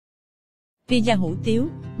Pizza hủ tiếu,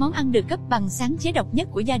 món ăn được cấp bằng sáng chế độc nhất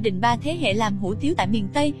của gia đình 3 thế hệ làm hủ tiếu tại miền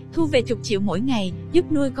Tây, thu về chục triệu mỗi ngày,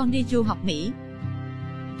 giúp nuôi con đi du học Mỹ.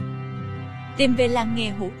 Tìm về làng nghề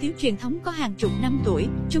hủ tiếu truyền thống có hàng chục năm tuổi,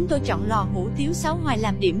 chúng tôi chọn lò hủ tiếu Sáu Hoài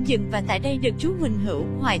làm điểm dừng và tại đây được chú Huỳnh Hữu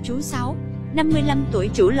Hoài chú Sáu, 55 tuổi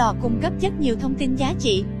chủ lò cung cấp rất nhiều thông tin giá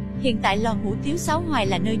trị. Hiện tại lò hủ tiếu Sáu Hoài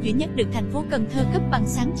là nơi duy nhất được thành phố Cần Thơ cấp bằng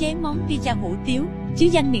sáng chế món pizza hủ tiếu, chứ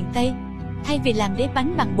danh miền Tây. Thay vì làm đế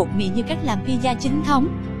bánh bằng bột mì như cách làm pizza chính thống,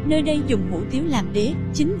 nơi đây dùng hủ tiếu làm đế,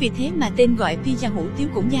 chính vì thế mà tên gọi pizza hủ tiếu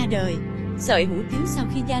cũng ra đời. Sợi hủ tiếu sau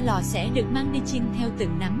khi ra lò sẽ được mang đi chiên theo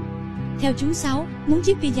từng nắm. Theo chú Sáu, muốn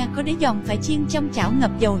chiếc pizza có đế giòn phải chiên trong chảo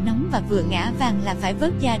ngập dầu nóng và vừa ngả vàng là phải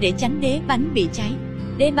vớt ra để tránh đế bánh bị cháy.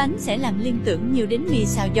 Đế bánh sẽ làm liên tưởng nhiều đến mì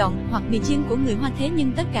xào giòn hoặc mì chiên của người Hoa, thế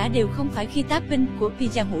nhưng tất cả đều không phải khi topping của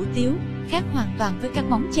pizza hủ tiếu, khác hoàn toàn với các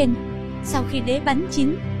món trên. Sau khi đế bánh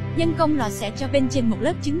chín, nhân công lò sẽ cho bên trên một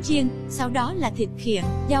lớp trứng chiên, sau đó là thịt khìa,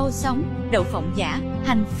 rau sống, đậu phộng giả,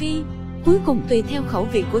 hành phi. Cuối cùng tùy theo khẩu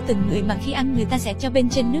vị của từng người mà khi ăn người ta sẽ cho bên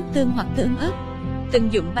trên nước tương hoặc tương ớt.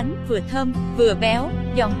 Từng dụng bánh vừa thơm, vừa béo,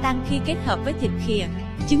 giòn tan khi kết hợp với thịt khìa.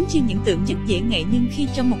 Trứng chiên những tưởng rất dễ nghệ nhưng khi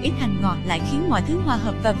cho một ít hành ngọt lại khiến mọi thứ hòa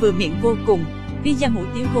hợp và vừa miệng vô cùng. Pizza hủ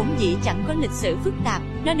tiếu vốn dĩ chẳng có lịch sử phức tạp,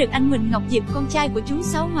 nó được anh Huỳnh Ngọc Diệp, con trai của chú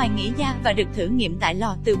Sáu Hoài nghĩ ra và được thử nghiệm tại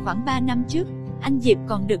lò từ khoảng 3 năm trước. Anh Diệp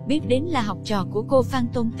còn được biết đến là học trò của cô Phan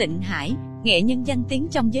Tôn Tịnh Hải, nghệ nhân danh tiếng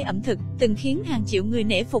trong giới ẩm thực, từng khiến hàng triệu người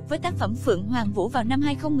nể phục với tác phẩm Phượng Hoàng Vũ vào năm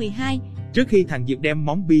 2012. Trước khi thằng Diệp đem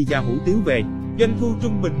món pizza hủ tiếu về, doanh thu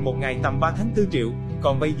trung bình một ngày tầm 3 tháng 4 triệu,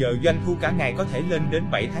 còn bây giờ doanh thu cả ngày có thể lên đến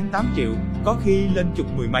 7 tháng 8 triệu, có khi lên chục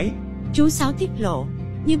mười mấy. Chú Sáu tiết lộ,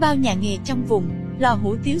 như bao nhà nghề trong vùng, lò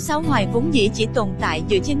hủ tiếu Sáu Hoài vốn dĩ chỉ tồn tại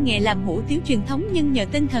dựa trên nghề làm hủ tiếu truyền thống, nhưng nhờ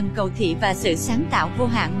tinh thần cầu thị và sự sáng tạo vô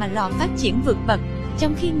hạn mà lò phát triển vượt bậc.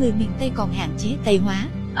 Trong khi người miền Tây còn hạn chế Tây hóa,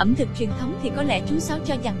 ẩm thực truyền thống thì có lẽ chú Sáu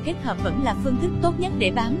cho rằng kết hợp vẫn là phương thức tốt nhất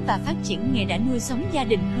để bám và phát triển nghề đã nuôi sống gia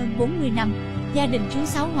đình hơn 40 năm. Gia đình chú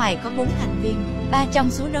Sáu Hoài có 4 thành viên, 3 trong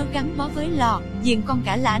số đó gắn bó với lò, riêng con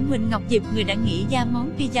cả là anh Huỳnh Ngọc Diệp, người đã nghĩ ra món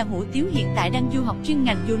pizza hủ tiếu, hiện tại đang du học chuyên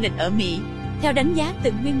ngành du lịch ở Mỹ. Theo đánh giá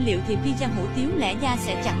từng nguyên liệu thì pizza hủ tiếu lẽ ra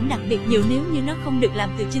sẽ chẳng đặc biệt nhiều nếu như nó không được làm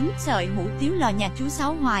từ chính sợi hủ tiếu lò nhà chú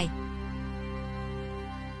Sáu Hoài.